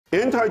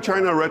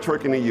Anti-China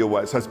rhetoric in the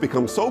U.S. has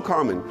become so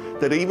common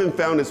that it even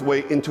found its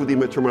way into the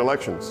midterm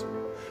elections.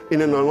 In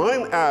an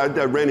online ad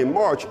that ran in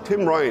March,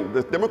 Tim Ryan,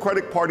 the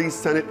Democratic Party's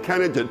Senate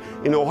candidate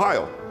in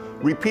Ohio,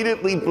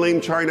 repeatedly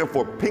blamed China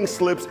for pink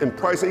slips and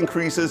price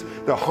increases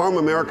that harm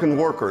American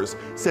workers,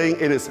 saying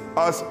it is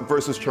us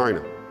versus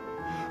China.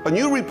 A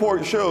new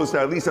report shows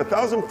that at least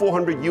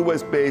 1,400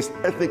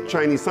 U.S.-based ethnic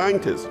Chinese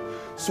scientists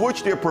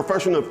switched their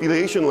professional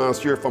affiliation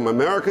last year from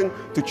American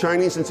to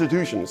Chinese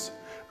institutions,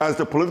 as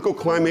the political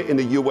climate in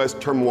the U.S.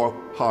 turned more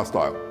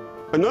hostile.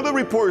 Another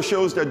report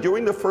shows that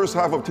during the first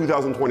half of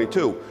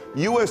 2022,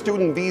 U.S.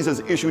 student visas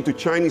issued to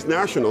Chinese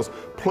nationals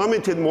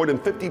plummeted more than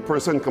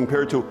 50%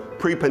 compared to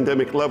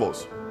pre-pandemic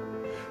levels.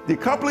 The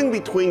coupling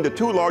between the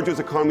two largest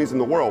economies in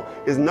the world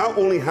is not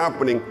only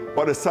happening,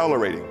 but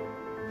accelerating.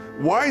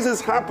 Why is this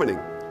happening?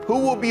 Who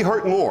will be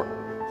hurt more?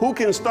 Who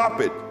can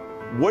stop it?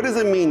 What does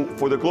it mean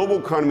for the global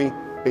economy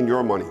and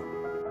your money?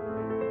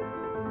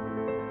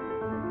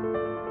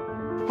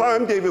 Hi,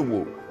 I'm David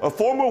Wu, a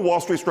former Wall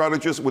Street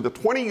strategist with a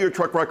 20-year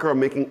track record of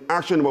making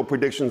actionable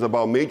predictions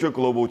about major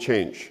global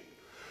change.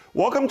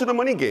 Welcome to the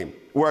Money Game,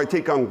 where I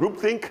take on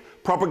groupthink,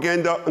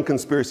 propaganda, and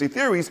conspiracy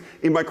theories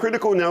in my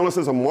critical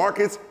analysis of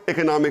markets,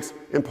 economics,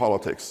 and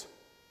politics.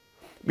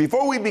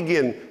 Before we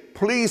begin,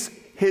 please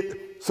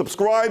hit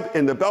subscribe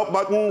and the bell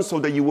button so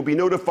that you will be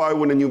notified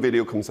when a new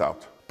video comes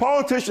out.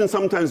 Politicians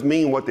sometimes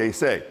mean what they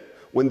say,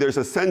 when there's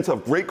a sense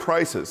of great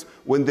crisis,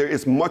 when there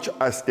is much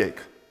at stake.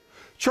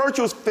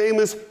 Churchill's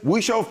famous "We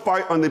shall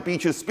fight on the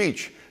beaches"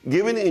 speech,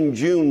 given in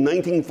June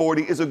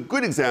 1940, is a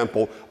good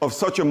example of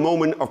such a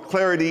moment of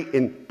clarity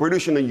in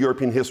British and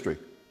European history.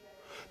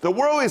 The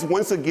world is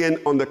once again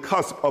on the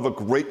cusp of a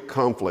great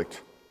conflict.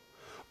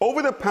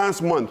 Over the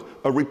past month,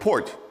 a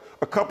report,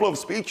 a couple of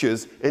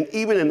speeches, and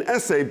even an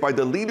essay by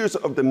the leaders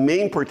of the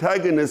main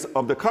protagonists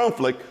of the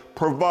conflict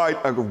provide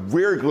a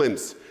rare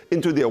glimpse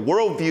into their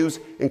worldviews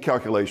and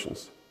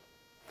calculations.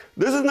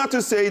 This is not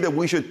to say that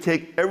we should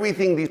take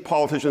everything these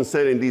politicians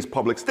said in these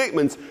public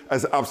statements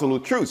as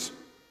absolute truths,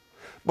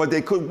 but they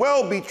could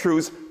well be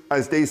truths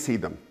as they see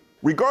them.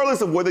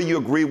 Regardless of whether you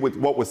agree with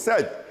what was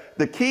said,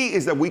 the key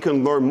is that we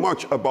can learn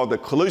much about the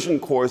collision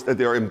course that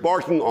they are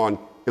embarking on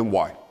and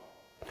why.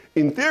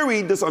 In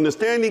theory, this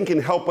understanding can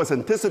help us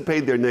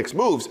anticipate their next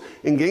moves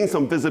and gain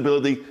some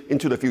visibility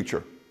into the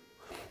future.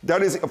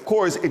 That is, of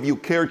course, if you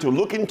care to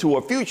look into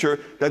a future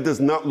that does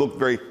not look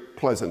very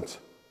pleasant.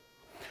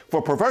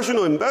 For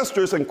professional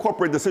investors and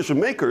corporate decision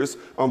makers,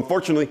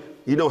 unfortunately,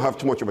 you don't have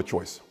too much of a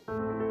choice.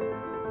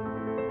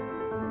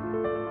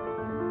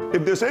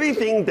 If there's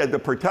anything that the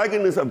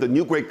protagonists of the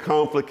new great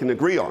conflict can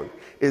agree on,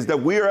 is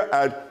that we are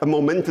at a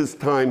momentous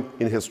time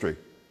in history.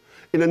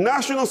 In a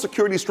national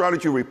security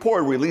strategy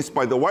report released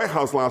by the White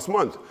House last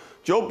month,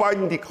 Joe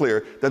Biden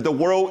declared that the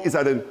world is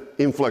at an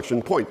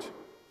inflection point.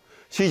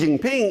 Xi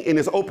Jinping, in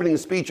his opening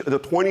speech at the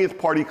 20th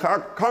Party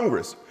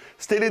Congress,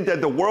 stated that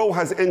the world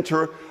has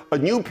entered a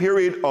new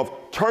period of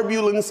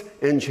turbulence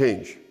and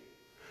change.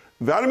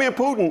 Vladimir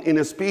Putin, in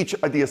his speech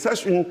at the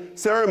accession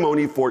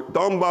ceremony for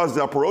Donbas,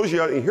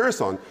 Zaporozhye, and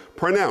Kherson,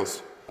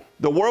 pronounced,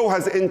 "The world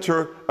has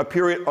entered a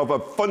period of a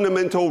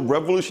fundamental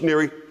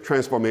revolutionary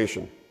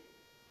transformation."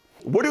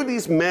 What do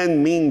these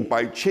men mean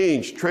by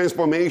change,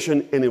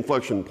 transformation, and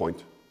inflection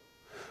point?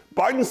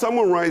 Biden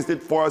summarized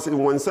it for us in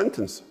one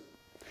sentence.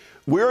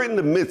 We're in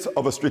the midst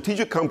of a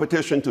strategic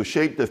competition to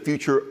shape the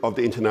future of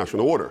the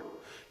international order,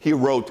 he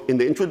wrote in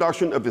the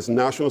introduction of his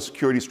National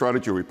Security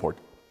Strategy Report.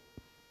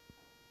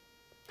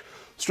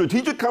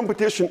 Strategic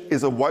competition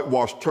is a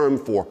whitewashed term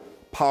for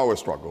power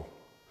struggle.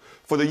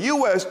 For the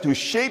U.S. to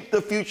shape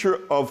the future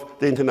of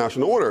the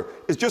international order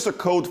is just a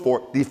code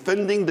for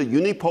defending the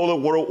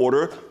unipolar world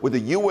order with the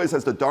U.S.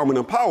 as the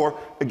dominant power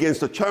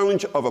against the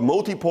challenge of a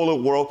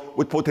multipolar world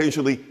with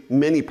potentially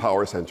many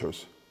power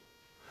centers.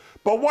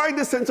 But why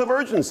this sense of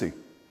urgency?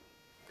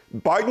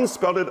 Biden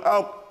spelled it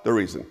out, the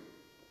reason.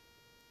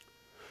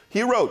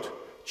 He wrote,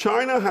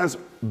 China has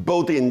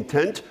both the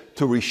intent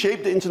to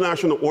reshape the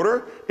international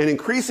order and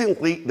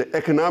increasingly the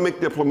economic,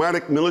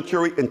 diplomatic,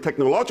 military, and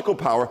technological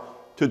power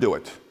to do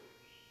it.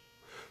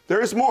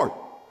 There is more.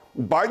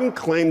 Biden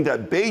claimed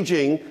that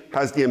Beijing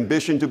has the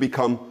ambition to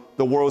become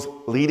the world's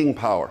leading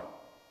power.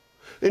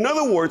 In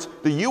other words,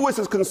 the U.S.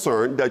 is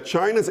concerned that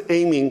China is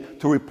aiming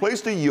to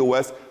replace the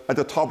U.S. at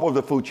the top of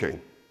the food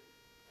chain.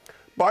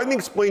 Biden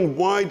explained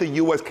why the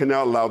U.S.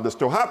 cannot allow this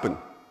to happen.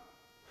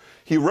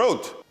 He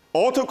wrote,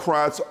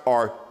 autocrats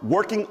are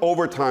working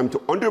overtime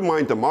to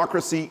undermine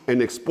democracy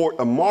and export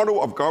a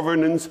model of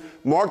governance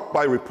marked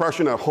by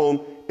repression at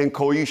home and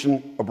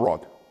coercion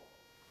abroad.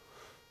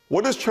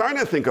 What does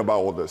China think about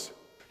all this?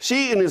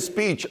 Xi, in his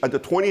speech at the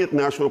 20th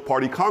National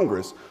Party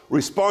Congress,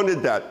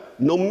 responded that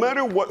no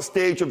matter what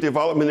stage of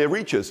development it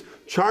reaches,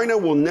 China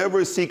will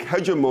never seek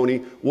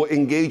hegemony or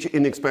engage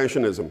in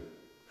expansionism.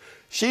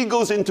 Xi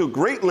goes into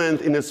great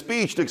length in his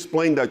speech to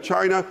explain that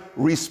China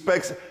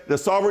respects the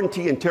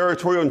sovereignty and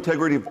territorial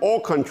integrity of all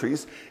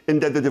countries and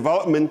that the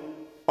development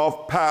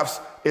of paths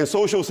and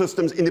social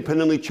systems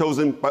independently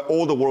chosen by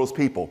all the world's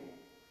people.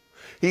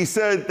 He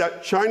said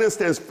that China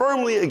stands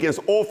firmly against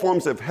all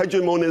forms of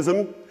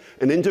hegemonism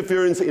and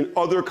interference in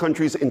other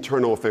countries'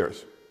 internal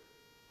affairs.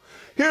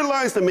 Here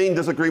lies the main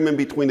disagreement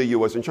between the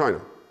US and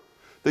China.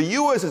 The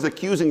US is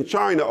accusing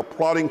China of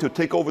plotting to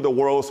take over the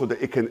world so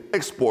that it can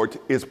export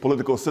its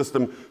political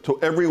system to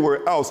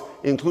everywhere else,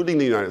 including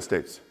the United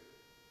States.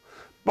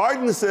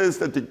 Biden says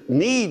that the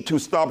need to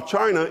stop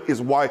China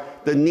is why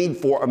the need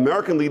for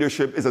American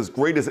leadership is as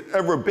great as it's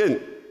ever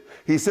been.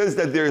 He says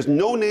that there is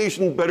no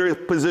nation better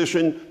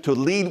positioned to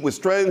lead with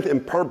strength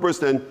and purpose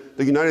than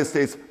the United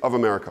States of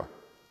America.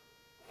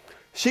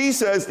 She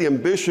says the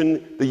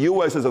ambition the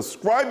US is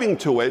ascribing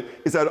to it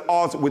is at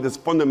odds with its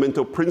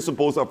fundamental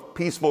principles of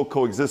peaceful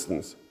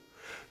coexistence.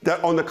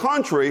 That, on the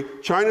contrary,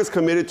 China is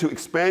committed to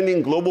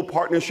expanding global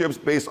partnerships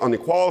based on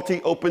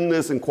equality,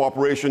 openness, and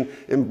cooperation,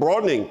 and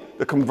broadening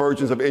the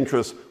convergence of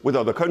interests with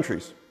other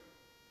countries.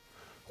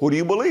 Who do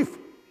you believe?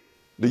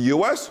 The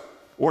US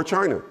or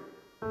China?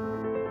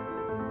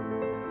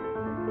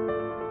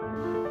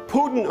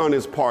 Putin, on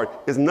his part,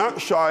 is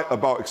not shy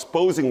about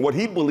exposing what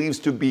he believes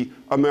to be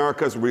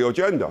America's real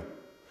agenda.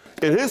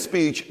 In his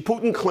speech,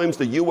 Putin claims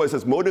the US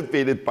is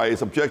motivated by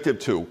its objective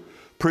to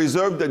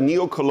preserve the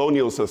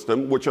neo-colonial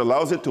system, which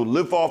allows it to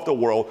live off the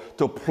world,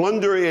 to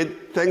plunder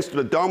it thanks to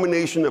the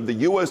domination of the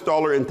US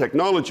dollar and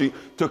technology,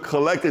 to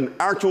collect an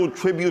actual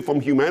tribute from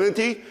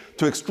humanity,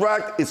 to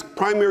extract its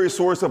primary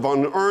source of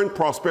unearned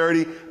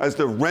prosperity as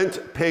the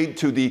rent paid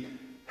to the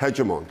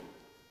hegemon.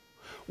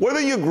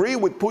 Whether you agree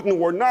with Putin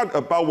or not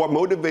about what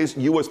motivates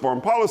US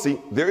foreign policy,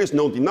 there is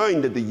no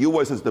denying that the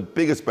US is the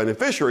biggest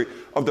beneficiary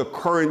of the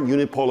current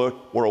unipolar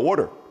world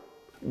order.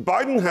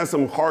 Biden has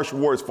some harsh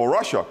words for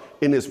Russia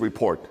in his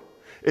report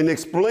and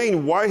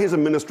explained why his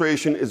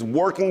administration is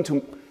working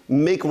to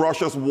make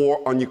Russia's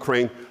war on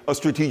Ukraine a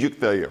strategic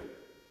failure.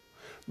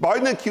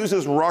 Biden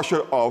accuses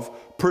Russia of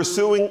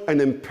pursuing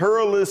an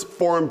imperialist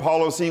foreign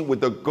policy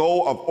with the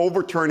goal of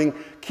overturning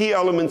key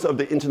elements of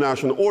the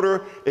international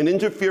order and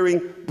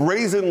interfering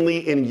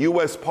brazenly in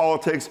US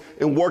politics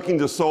and working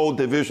to sow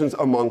divisions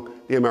among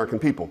the American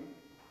people.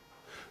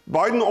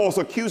 Biden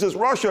also accuses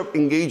Russia of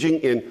engaging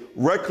in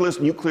reckless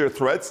nuclear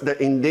threats that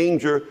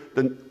endanger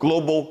the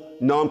global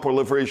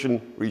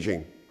non-proliferation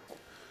regime.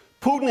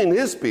 Putin, in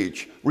his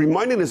speech,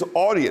 reminded his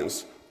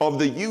audience of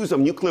the use of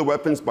nuclear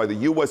weapons by the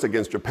US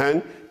against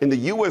Japan, and the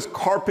US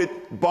carpet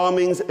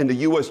bombings and the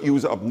US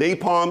use of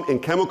napalm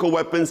and chemical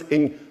weapons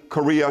in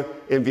Korea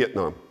and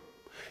Vietnam.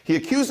 He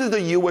accuses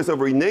the US of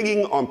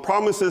reneging on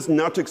promises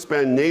not to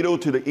expand NATO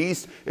to the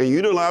east and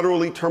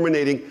unilaterally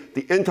terminating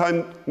the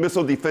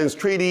Anti-Missile Defense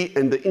Treaty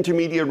and the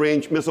Intermediate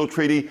Range Missile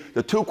Treaty,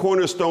 the two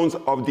cornerstones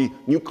of the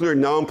nuclear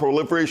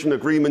non-proliferation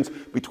agreements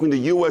between the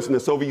US and the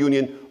Soviet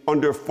Union,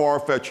 under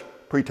far-fetched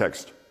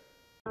pretext.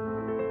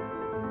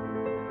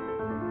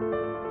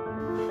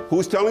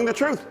 Who's telling the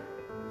truth?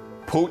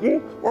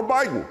 Putin or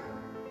Biden?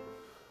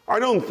 I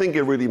don't think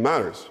it really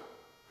matters.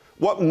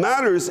 What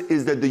matters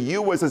is that the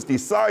US has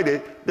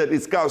decided that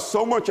it's got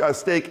so much at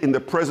stake in the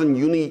present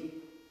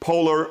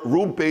unipolar,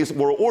 rule-based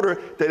world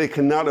order that it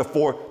cannot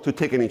afford to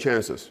take any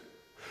chances.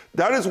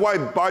 That is why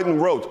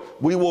Biden wrote,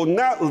 "We will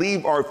not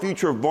leave our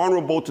future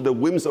vulnerable to the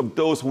whims of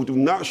those who do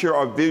not share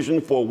our vision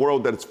for a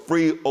world that is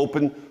free,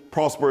 open,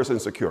 prosperous,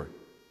 and secure."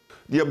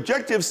 The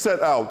objective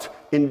set out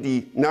in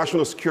the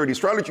National Security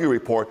Strategy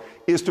Report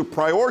is to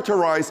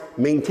prioritize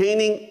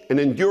maintaining an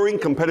enduring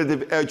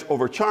competitive edge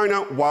over China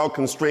while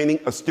constraining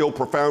a still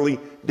profoundly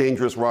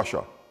dangerous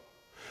Russia.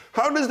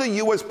 How does the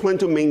US plan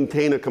to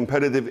maintain a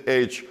competitive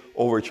edge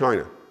over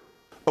China?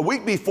 A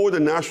week before the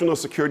National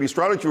Security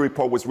Strategy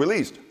Report was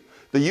released,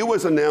 the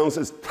US announced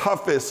its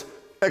toughest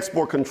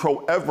export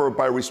control ever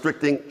by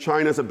restricting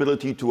China's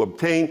ability to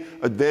obtain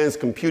advanced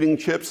computing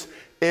chips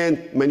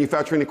and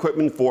manufacturing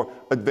equipment for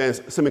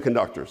advanced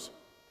semiconductors.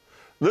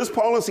 This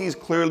policy is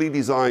clearly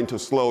designed to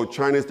slow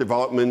China's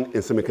development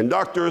in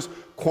semiconductors,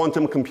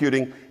 quantum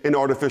computing, and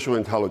artificial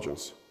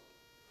intelligence.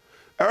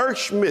 Eric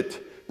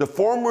Schmidt, the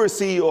former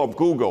CEO of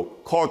Google,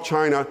 called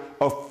China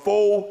a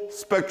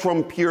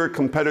full-spectrum peer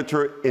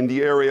competitor in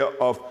the area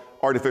of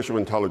artificial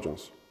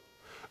intelligence.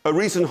 A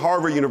recent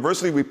Harvard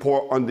University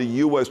report on the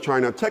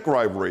US-China tech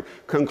rivalry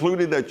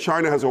concluded that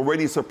China has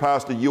already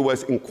surpassed the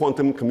US in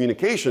quantum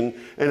communication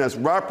and has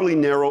rapidly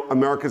narrowed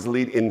America's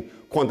lead in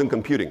quantum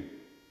computing.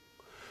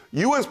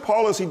 US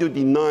policy to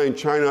deny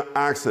China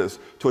access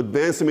to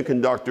advanced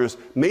semiconductors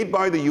may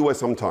buy the US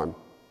some time,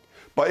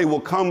 but it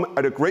will come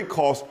at a great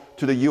cost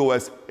to the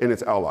US and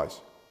its allies.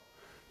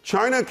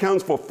 China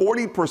accounts for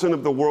 40%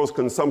 of the world's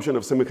consumption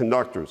of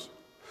semiconductors.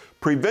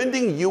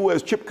 Preventing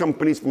US chip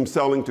companies from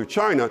selling to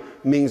China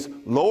means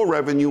lower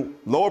revenue,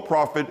 lower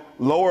profit,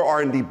 lower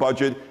R&D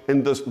budget,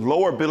 and thus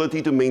lower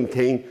ability to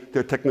maintain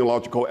their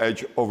technological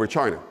edge over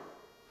China.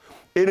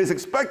 It is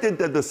expected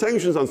that the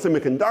sanctions on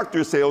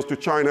semiconductor sales to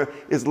China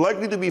is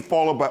likely to be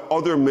followed by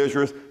other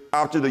measures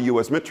after the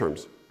US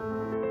midterms.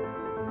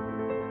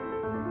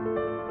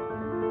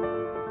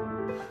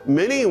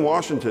 Many in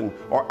Washington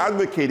are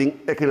advocating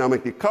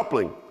economic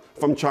decoupling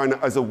from China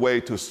as a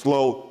way to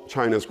slow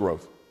China's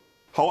growth.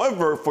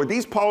 However, for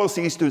these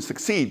policies to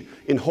succeed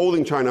in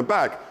holding China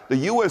back, the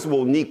US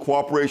will need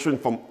cooperation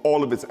from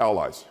all of its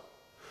allies.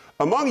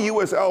 Among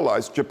US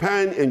allies,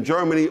 Japan and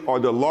Germany are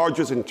the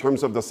largest in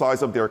terms of the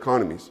size of their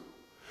economies.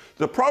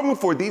 The problem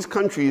for these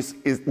countries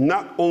is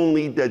not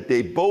only that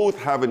they both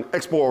have an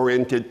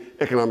export-oriented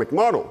economic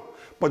model,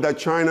 but that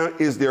China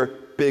is their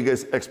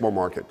biggest export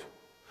market.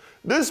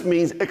 This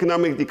means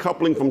economic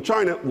decoupling from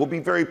China will be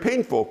very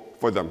painful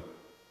for them.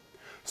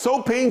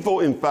 So painful,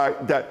 in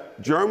fact,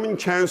 that German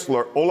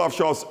Chancellor Olaf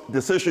Scholz's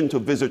decision to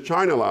visit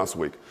China last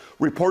week,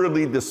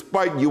 reportedly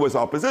despite US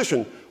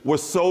opposition,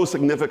 was so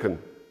significant.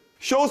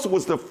 Scholz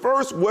was the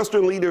first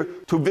Western leader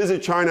to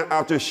visit China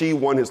after Xi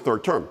won his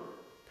third term.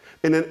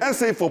 In an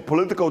essay for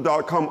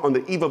Politico.com on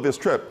the eve of his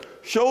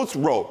trip,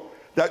 Scholz wrote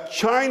that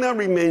China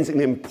remains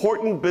an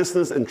important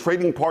business and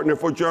trading partner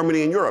for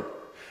Germany and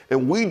Europe,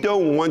 and we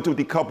don't want to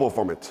decouple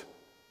from it.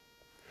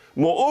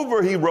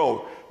 Moreover, he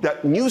wrote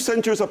that new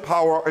centers of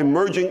power are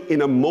emerging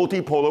in a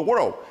multipolar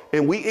world,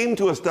 and we aim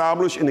to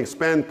establish and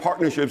expand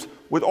partnerships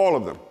with all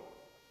of them.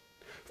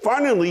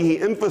 Finally, he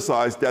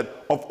emphasized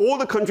that of all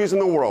the countries in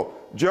the world,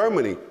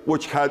 Germany,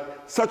 which had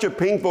such a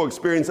painful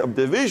experience of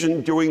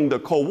division during the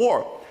Cold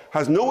War,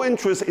 has no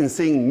interest in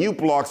seeing new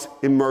blocs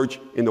emerge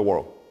in the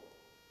world.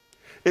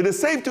 It is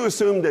safe to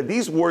assume that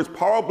these words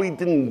probably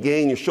didn't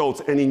gain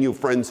Scholz any new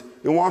friends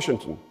in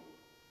Washington.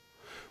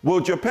 Will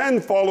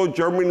Japan follow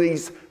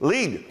Germany's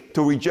lead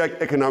to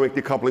reject economic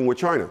decoupling with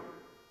China?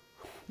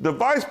 The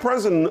Vice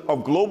President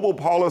of Global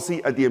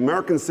Policy at the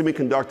American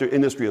Semiconductor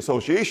Industry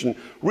Association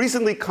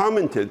recently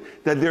commented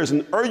that there's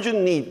an urgent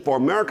need for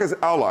America's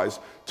allies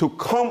to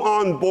come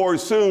on board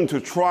soon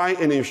to try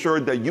and ensure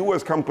that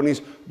US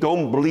companies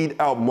don't bleed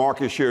out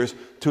market shares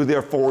to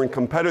their foreign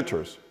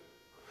competitors.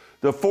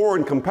 The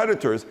foreign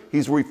competitors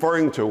he's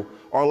referring to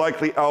are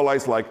likely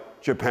allies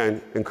like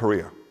Japan and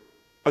Korea.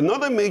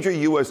 Another major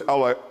US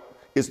ally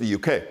is the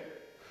UK.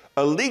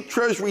 A leaked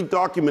Treasury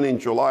document in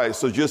July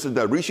suggested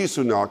that Rishi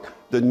Sunak,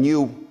 the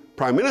new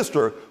Prime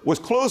Minister, was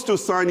close to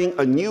signing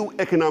a new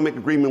economic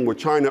agreement with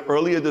China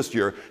earlier this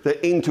year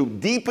that aimed to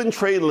deepen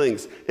trade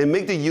links and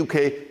make the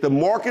UK the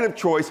market of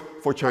choice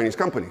for Chinese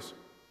companies.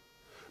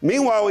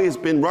 Meanwhile, it has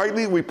been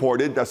rightly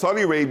reported that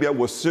Saudi Arabia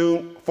will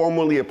soon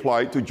formally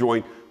apply to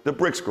join the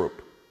BRICS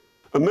group.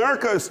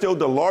 America is still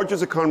the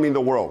largest economy in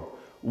the world,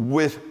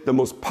 with the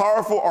most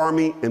powerful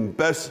army and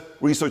best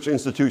research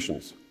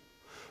institutions.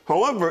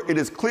 However, it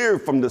is clear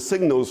from the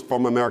signals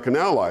from American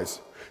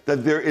allies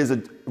that there is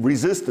a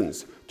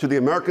resistance to the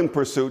American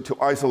pursuit to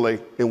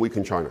isolate and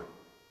weaken China.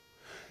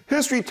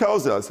 History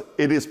tells us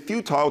it is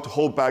futile to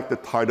hold back the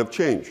tide of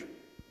change.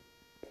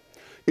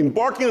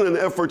 Embarking on an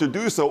effort to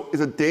do so is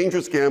a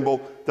dangerous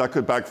gamble that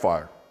could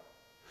backfire.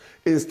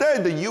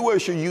 Instead, the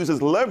US should use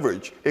its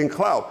leverage and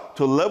clout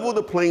to level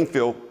the playing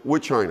field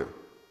with China.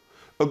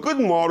 A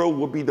good model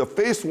would be the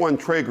Phase 1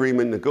 trade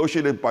agreement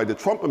negotiated by the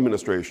Trump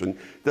administration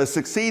that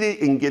succeeded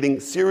in getting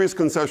serious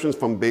concessions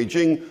from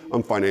Beijing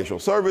on financial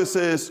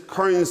services,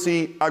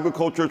 currency,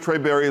 agriculture,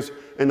 trade barriers,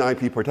 and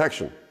IP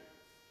protection.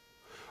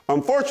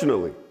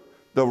 Unfortunately,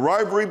 the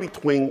rivalry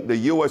between the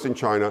US and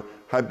China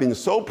has been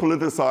so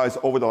politicized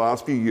over the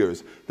last few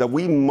years that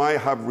we might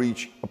have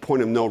reached a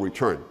point of no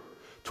return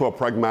to a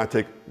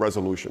pragmatic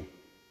resolution.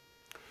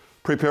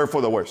 Prepare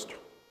for the worst.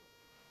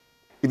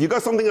 If you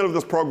got something out of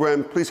this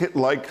program, please hit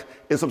like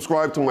and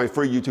subscribe to my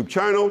free YouTube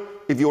channel.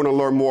 If you want to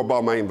learn more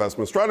about my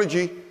investment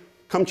strategy,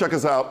 come check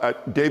us out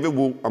at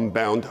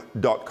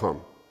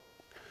davidwunbound.com.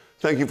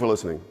 Thank you for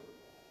listening.